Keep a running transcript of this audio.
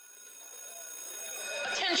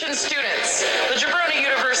Attention students, the Jabroni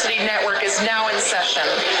University Network is now in session.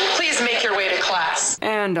 Please make your way to class.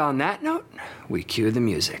 And on that note, we cue the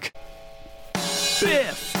music.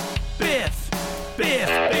 Biff, Biff, Biff,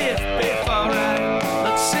 Biff, Biff, alright.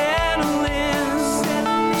 Let's settle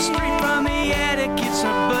in. Straight from the attic, it's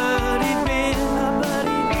our buddy Biff.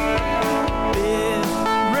 Biff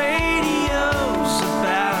Radio's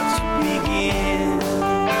about to begin.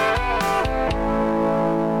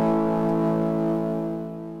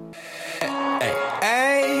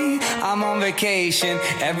 Hey, I'm on vacation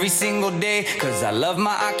every single day, cause I love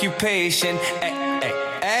my occupation.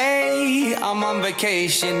 Hey, I'm on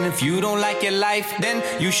vacation. If you don't like your life, then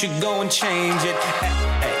you should go and change it.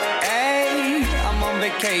 Hey, I'm on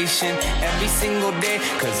vacation every single day,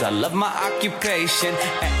 cause I love my occupation.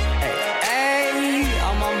 Hey,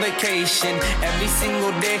 I'm on vacation every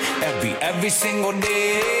single day, every single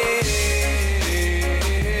day.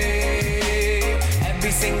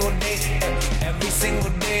 Every single day, every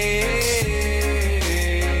single day.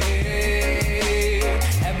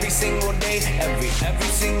 Every single day, every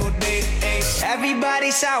single day.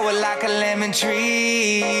 Everybody sour like a lemon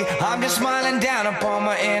tree. I'm just smiling down upon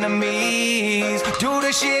my enemies. Do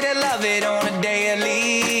the shit and love it on a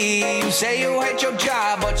daily. You say you hate your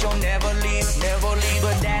job, but you'll never leave, never leave.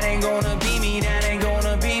 But that ain't gonna be me, that ain't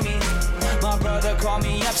gonna be me. My brother called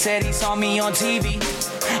me up, said he saw me on TV.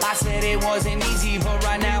 I said it wasn't easy, but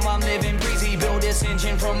right now I'm living breezy. Build this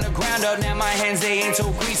engine from the ground up, now my hands, they ain't so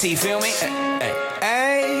greasy, feel me?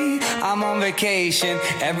 Hey, I'm on vacation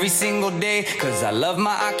every single day, cause I love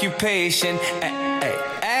my occupation.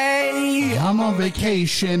 Hey, I'm on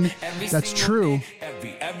vacation. That's true.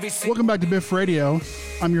 Welcome back to Biff Radio.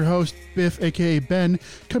 I'm your host, Biff, aka Ben,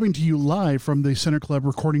 coming to you live from the Center Club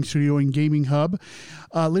Recording Studio and Gaming Hub.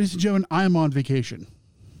 Ladies and gentlemen, I am on vacation.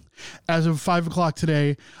 As of 5 o'clock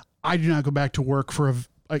today, I do not go back to work for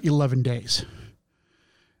 11 days.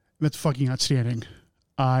 That's fucking outstanding.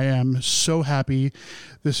 I am so happy.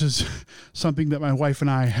 This is something that my wife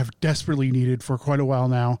and I have desperately needed for quite a while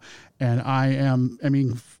now. And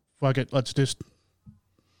fuck it. Let's just...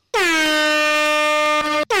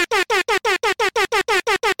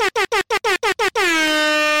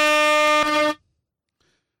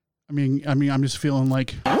 I'm just feeling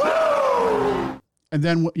like... And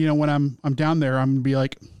then, when I'm down there, I'm going to be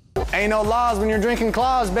like... Ain't no laws when you're drinking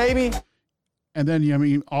claws, baby. And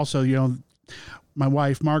then, also, my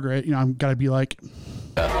wife, Margaret, I'm got to be like...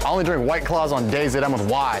 I only drink White Claws on days that I'm with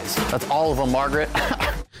wives. That's all of them, Margaret.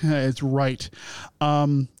 It's right.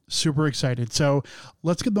 Super excited. So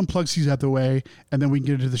let's get them plugsies out the way, and then we can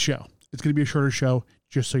get into the show. It's going to be a shorter show,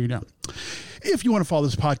 just so you know. If you want to follow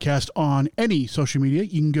this podcast on any social media,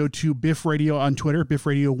 you can go to Biff Radio on Twitter, Biff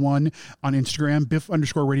Radio 1 on Instagram,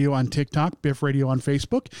 Biff_Radio on TikTok, Biff Radio on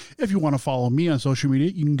Facebook. If you want to follow me on social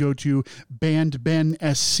media, you can go to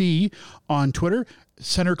BandBenSC on Twitter,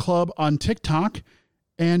 Center Club on TikTok.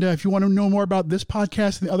 And if you want to know more about this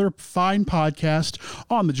podcast and the other fine podcast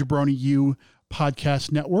on the Jabroni U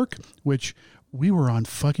Podcast Network, which... we were on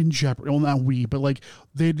fucking Jeopardy. Well, not we, but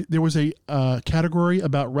there was a category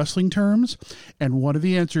about wrestling terms, and one of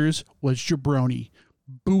the answers was jabroni.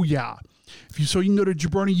 Booyah. You can go to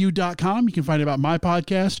jabroniu.com. You can find out about my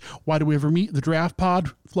podcast, Why Do We Ever Meet, The Draft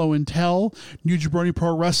Pod, Flow and Tell, New Jabroni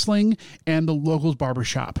Pro Wrestling, and the Locals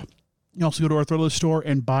Barbershop. You can also go to our Threadless store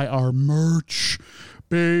and buy our merch,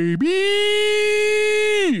 baby.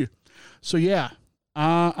 So yeah,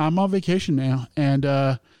 I'm on vacation now, and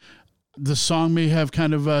the song may have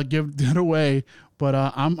kind of given it away, but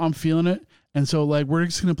I'm feeling it. And so we're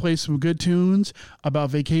just going to play some good tunes about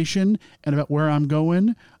vacation and about where I'm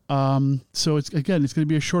going. So it's going to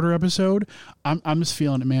be a shorter episode. I'm just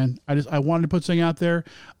feeling it, man. I wanted to put something out there.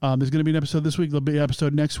 There's going to be an episode this week. There'll be an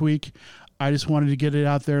episode next week. I just wanted to get it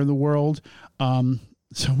out there in the world.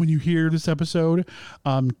 So when you hear this episode,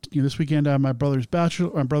 this weekend I have my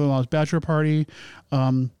brother-in-law's bachelor party.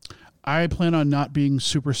 I plan on not being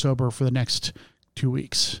super sober for the next 2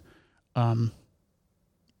 weeks. I'm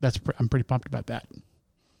pretty pumped about that.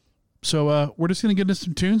 So we're just going to get into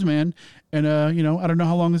some tunes, man. And, I don't know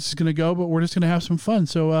how long this is going to go, but we're just going to have some fun.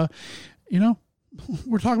 So,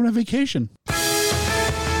 we're talking about vacation.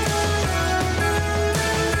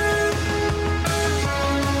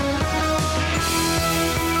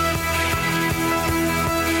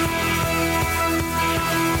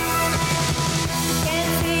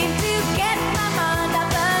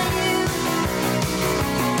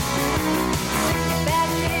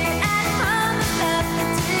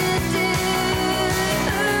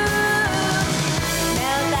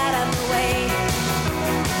 Now that I'm away,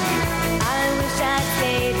 I wish I'd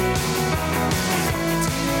stayed.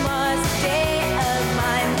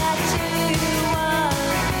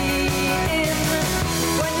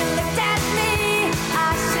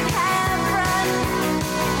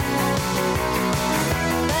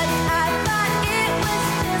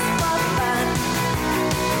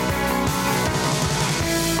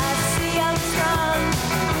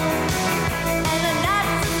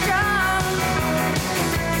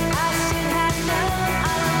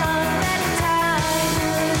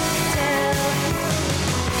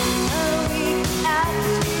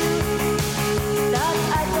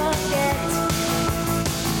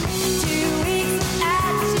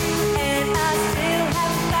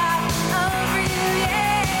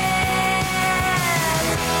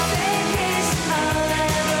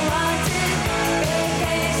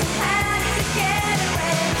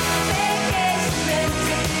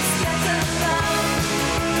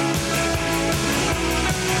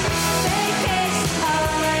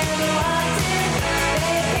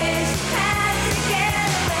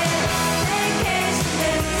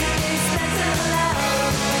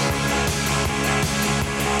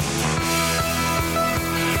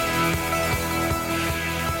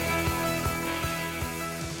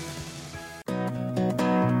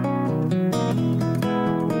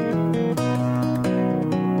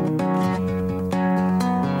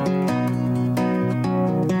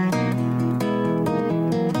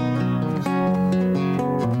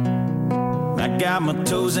 got my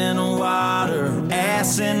toes in the water,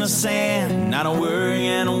 ass in the sand, not a worry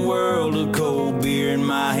in a world of cold beer in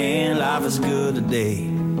my hand. Life is good today.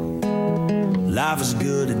 Life is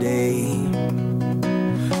good today.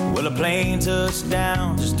 Well, a plane touched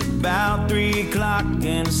down just about 3 o'clock,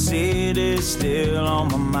 and the city's still on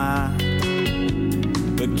my mind.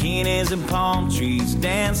 Bikinis and palm trees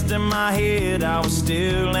danced in my head. I was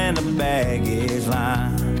still in the baggage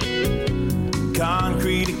line.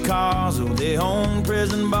 Concrete cars, oh, they own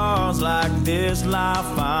prison bars like this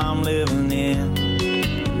life I'm living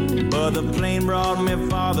in. But the plane brought me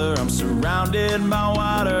farther. I'm surrounded by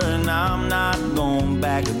water, and I'm not going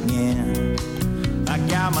back again. I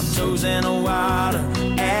got my toes in the water,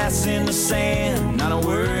 ass in the sand, not a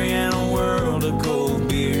worry in a world of cold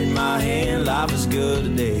beer in my hand. Life is good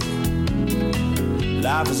today.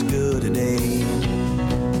 Life is good today.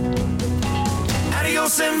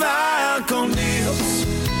 Adios and via con Dios.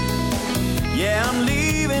 Yeah, I'm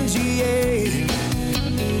leaving GA.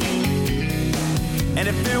 And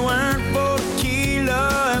if it weren't for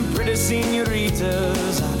tequila and pretty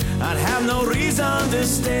senoritas, I'd have no reason to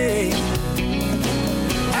stay.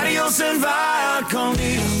 Adios and via con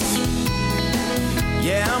Dios.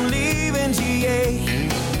 Yeah, I'm leaving GA.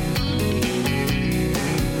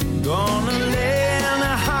 Gonna lay in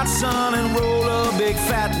the hot sun and roll a big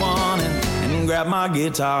fat one and grab my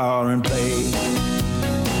guitar and play.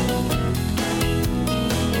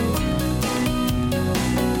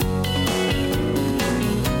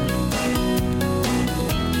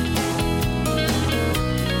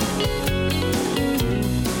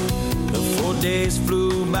 Days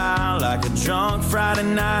flew by like a drunk Friday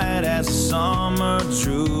night as the summer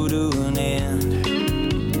drew to an end.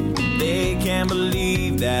 They can't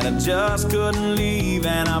believe that I just couldn't leave,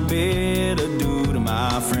 and I bid adieu to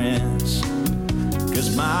my friends.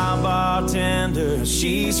 Cause my bartender,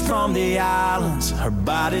 she's from the islands. Her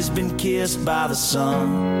body's been kissed by the sun,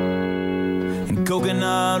 and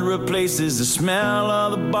coconut replaces the smell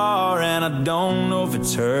of the bar, and I don't know if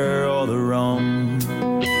it's her or the rum.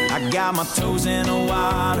 I got my toes in the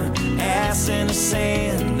water, ass in the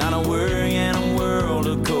sand, not a worry in a world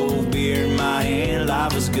of cold beer in my hand.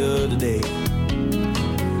 Life is good today.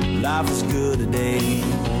 Life is good today.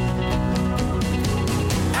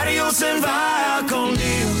 Adios and via con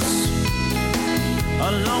Dios.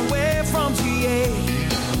 A long way from GA.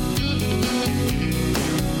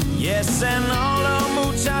 Yes, and all the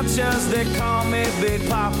muchachas, they call me Big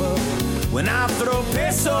Papa when I throw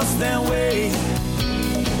pesos their way.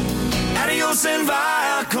 Adios and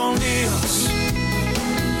via con Dios.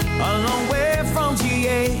 A long way from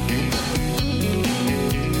GA.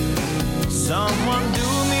 Someone do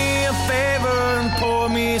me a favor and pour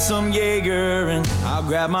me some Jaeger, and I'll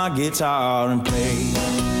grab my guitar and play.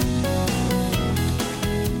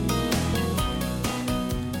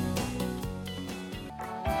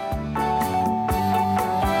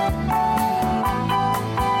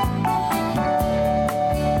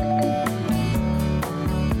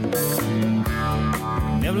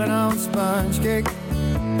 On sponge cake,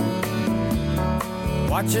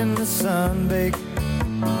 watching the sun bake.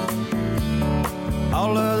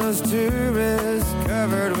 All of those tourists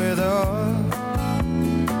covered with oil,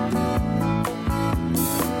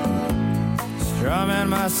 strumming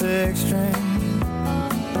my 6-string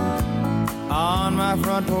on my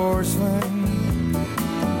front porch swing.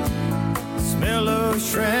 Smell those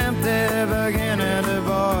shrimp, they're beginning to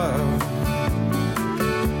boil.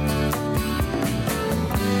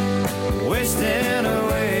 Wasting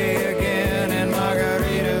away again in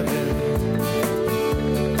Margaritaville,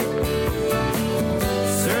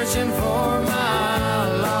 searching for my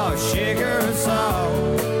lost sugar and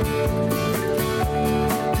salt.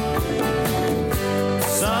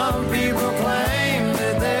 Some people claim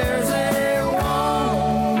that there's a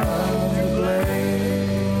woman to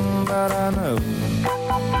blame, but I know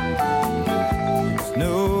it's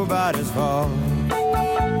nobody's fault.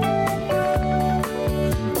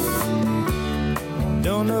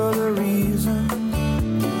 Don't know the reason,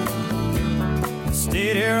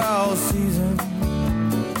 stayed here all season.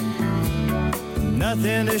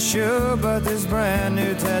 Nothing to show but this brand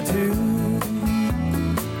new tattoo,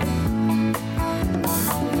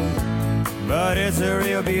 but it's a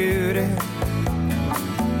real beauty,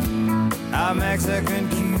 a Mexican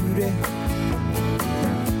cutie.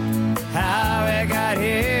 How it got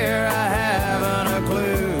here, I haven't a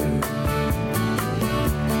clue.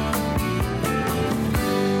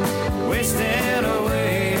 Wasting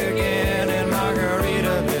away again in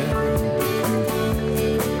Margaritaville,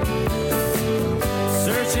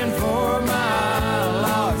 searching for my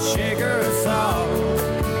lost sugar and salt.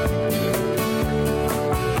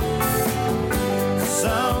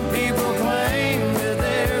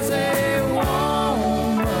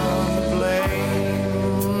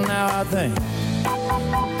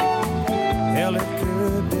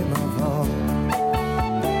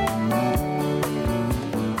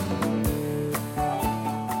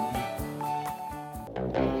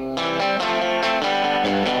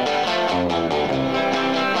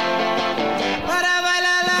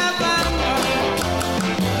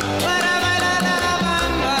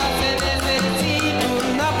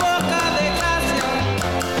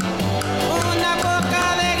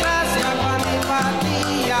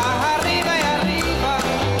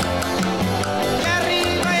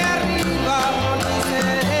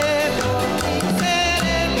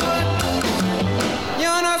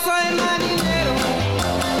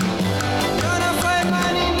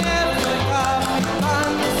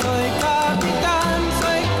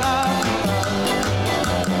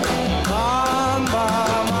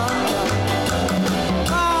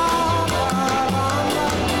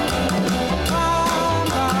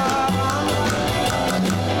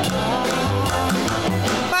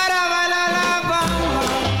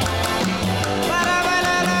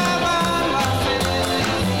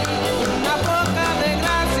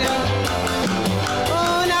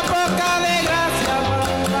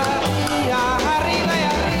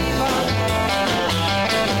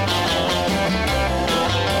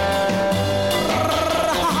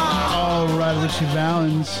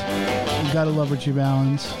 You gotta love Richie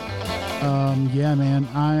Valens. Yeah, man,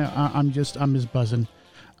 I'm just buzzing.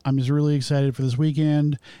 I'm just really excited for this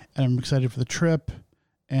weekend, and I'm excited for the trip.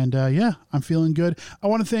 And yeah, I'm feeling good. I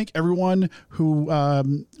want to thank everyone who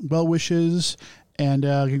well wishes and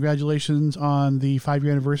congratulations on the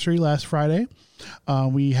 5-year anniversary last Friday.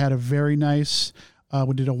 We had a very nice.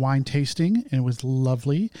 We did a wine tasting, and it was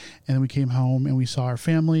lovely. And then we came home and we saw our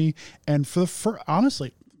family. And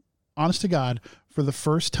honest to God, for the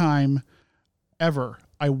first time ever,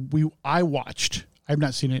 I watched. I've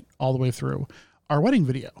not seen it all the way through our wedding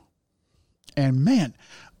video. And man,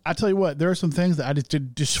 I tell you what, there are some things that I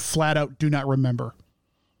just flat out do not remember.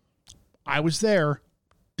 I was there,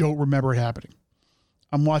 don't remember it happening.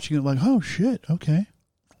 I'm watching it like, oh shit, okay,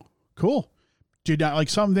 cool. Did not like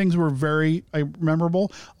some things were very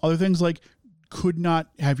memorable. Other things like could not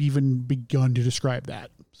have even begun to describe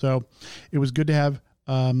that. So it was good to have.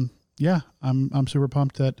 Yeah, I'm super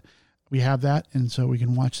pumped that we have that, and so we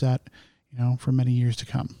can watch that, for many years to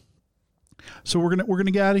come. So we're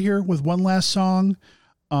gonna get out of here with one last song.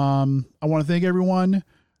 I want to thank everyone.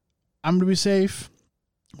 I'm gonna be safe.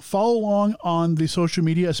 Follow along on the social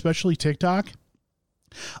media, especially TikTok.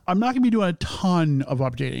 I'm not going to be doing a ton of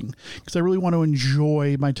updating because I really want to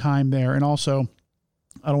enjoy my time there. And also,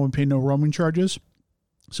 I don't want to pay no roaming charges.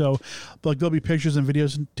 So there'll be pictures and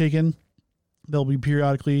videos taken. They'll be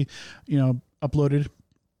periodically, uploaded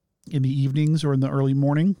in the evenings or in the early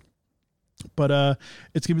morning. But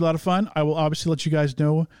it's going to be a lot of fun. I will obviously let you guys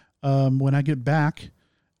know when I get back.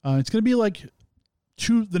 It's going to be like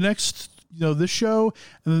the next... this show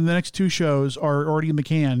and then the next 2 shows are already in the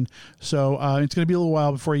can. So it's going to be a little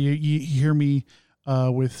while before you hear me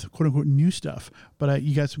with quote unquote new stuff, but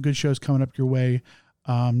you got some good shows coming up your way.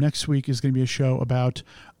 Next week is going to be a show about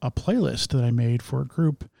a playlist that I made for a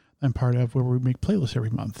group I'm part of where we make playlists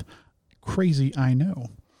every month. Crazy, I know.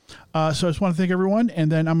 So I just want to thank everyone.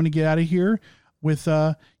 And then I'm going to get out of here with,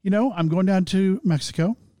 I'm going down to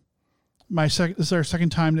Mexico. This is our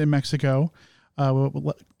second time in Mexico.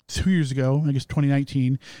 2 years ago, I guess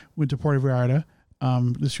 2019, went to Puerto Vallarta.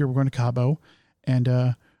 This year we're going to Cabo. And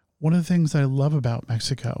one of the things that I love about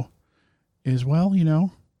Mexico is,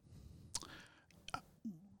 I'm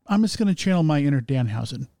just going to channel my inner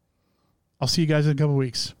Danhausen. I'll see you guys in a couple of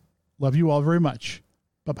weeks. Love you all very much.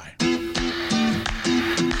 Bye-bye.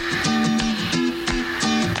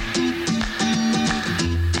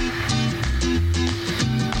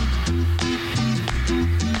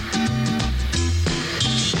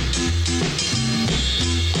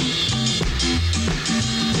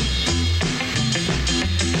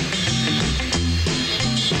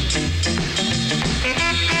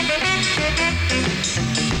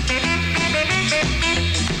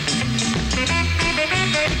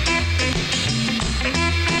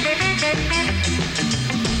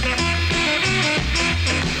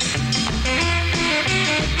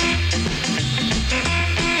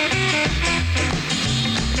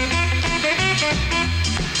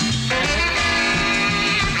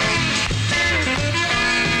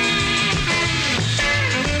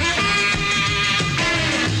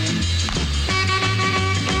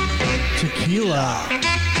 Tequila.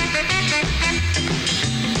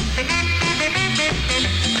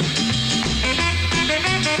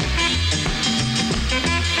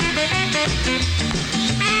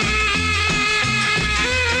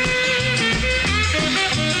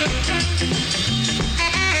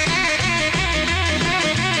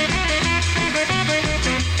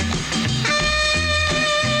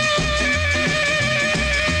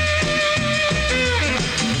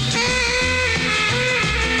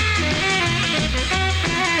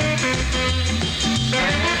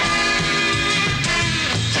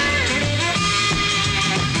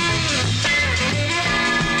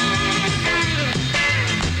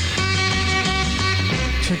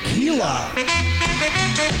 Tequila.